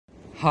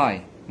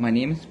Hi, my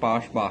name is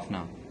Parsh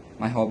Bafna.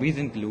 My hobbies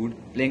include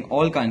playing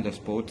all kinds of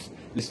sports,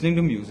 listening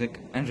to music,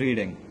 and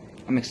reading.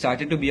 I'm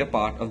excited to be a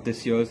part of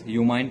this year's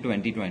EUMIND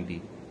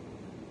 2020.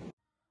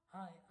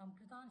 Hi, I'm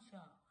Kritan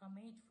Shah. I'm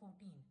age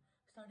 14,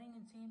 studying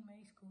in St.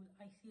 Mary's School,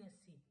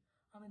 ICSC.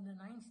 I'm in the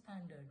 9th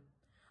standard.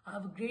 I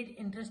have a great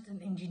interest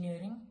in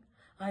engineering.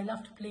 I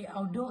love to play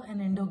outdoor and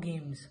indoor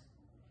games.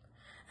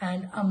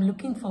 And I'm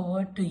looking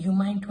forward to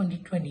EUMIND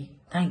 2020.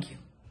 Thank you.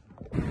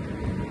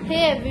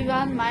 Hey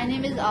everyone, my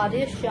name is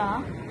Arya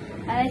Shah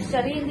and I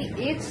study in the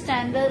 8th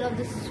standard of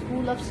the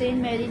School of St.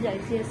 Mary's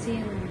ICSC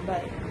in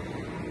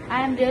Mumbai.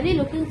 I am really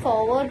looking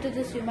forward to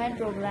this EUMIND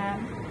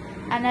program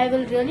and I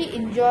will really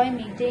enjoy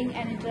meeting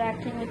and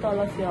interacting with all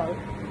of y'all.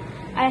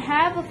 I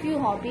have a few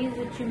hobbies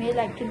which you may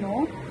like to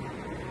know.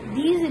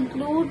 These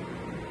include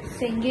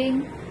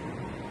singing,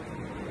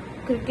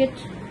 cricket,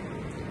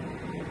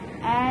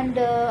 and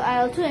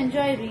I also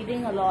enjoy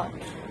reading a lot.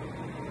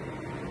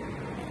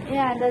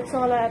 Yeah, that's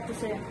all I have to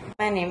say.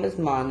 My name is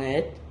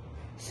Manit.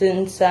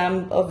 Since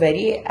I'm a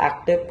very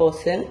active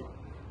person,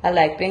 I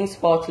like playing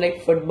sports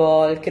like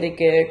football,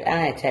 cricket,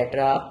 and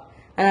etc.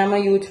 And I'm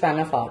a huge fan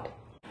of art.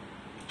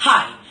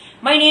 Hi,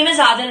 my name is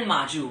Adil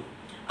Maju.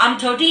 I'm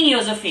 13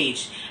 years of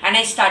age and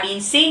I study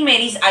in St.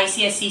 Mary's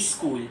ICSC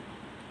school.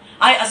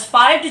 I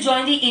aspire to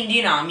join the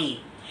Indian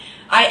Army.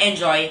 I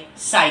enjoy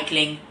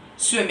cycling,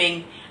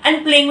 swimming,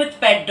 and playing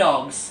with pet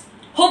dogs.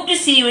 Hope to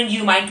see you in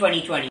EUMIND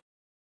 2020.